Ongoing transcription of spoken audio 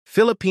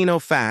Filipino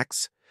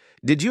facts.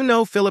 Did you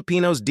know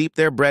Filipinos dip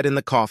their bread in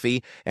the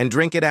coffee and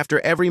drink it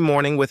after every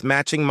morning with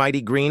matching Mighty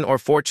Green or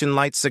Fortune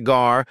Light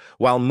cigar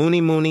while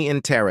Muni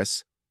in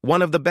terrace?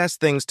 One of the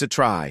best things to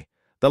try.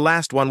 The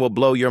last one will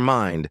blow your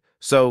mind,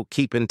 so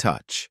keep in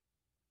touch.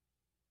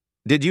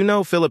 Did you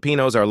know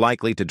Filipinos are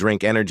likely to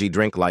drink energy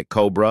drink like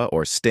Cobra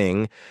or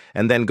Sting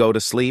and then go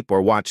to sleep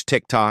or watch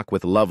TikTok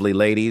with lovely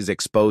ladies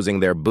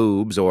exposing their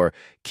boobs or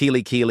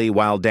Kili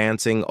while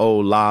dancing Oh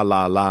La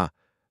La La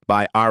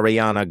by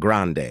Ariana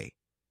Grande?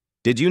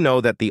 Did you know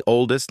that the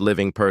oldest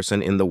living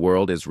person in the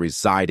world is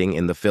residing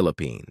in the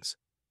Philippines?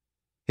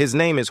 His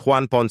name is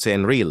Juan Ponce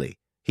Enrile.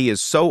 He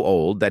is so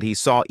old that he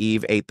saw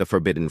Eve ate the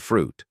forbidden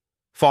fruit,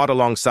 fought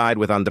alongside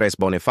with Andres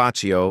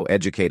Bonifacio,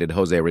 educated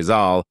Jose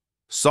Rizal,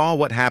 saw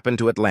what happened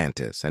to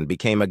Atlantis and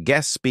became a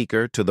guest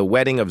speaker to the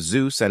wedding of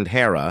Zeus and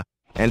Hera,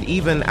 and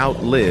even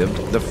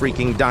outlived the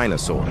freaking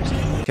dinosaurs.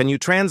 Can you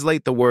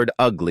translate the word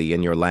ugly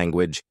in your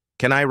language?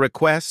 Can I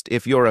request,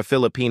 if you're a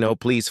Filipino,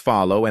 please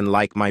follow and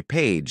like my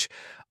page?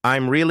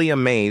 I'm really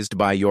amazed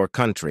by your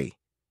country.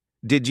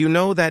 Did you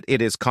know that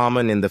it is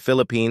common in the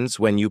Philippines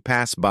when you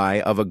pass by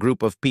of a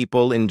group of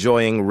people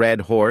enjoying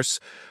Red Horse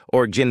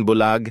or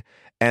Ginbulag,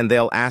 and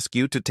they'll ask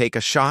you to take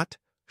a shot?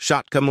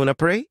 Shot ka muna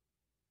pre?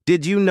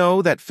 Did you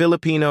know that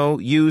Filipino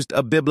used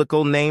a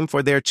biblical name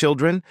for their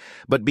children?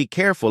 But be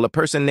careful, a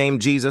person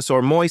named Jesus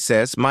or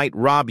Moises might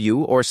rob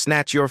you or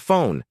snatch your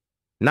phone.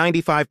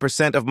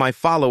 95% of my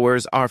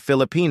followers are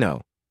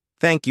Filipino.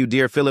 Thank you,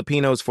 dear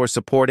Filipinos, for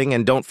supporting,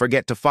 and don't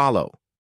forget to follow.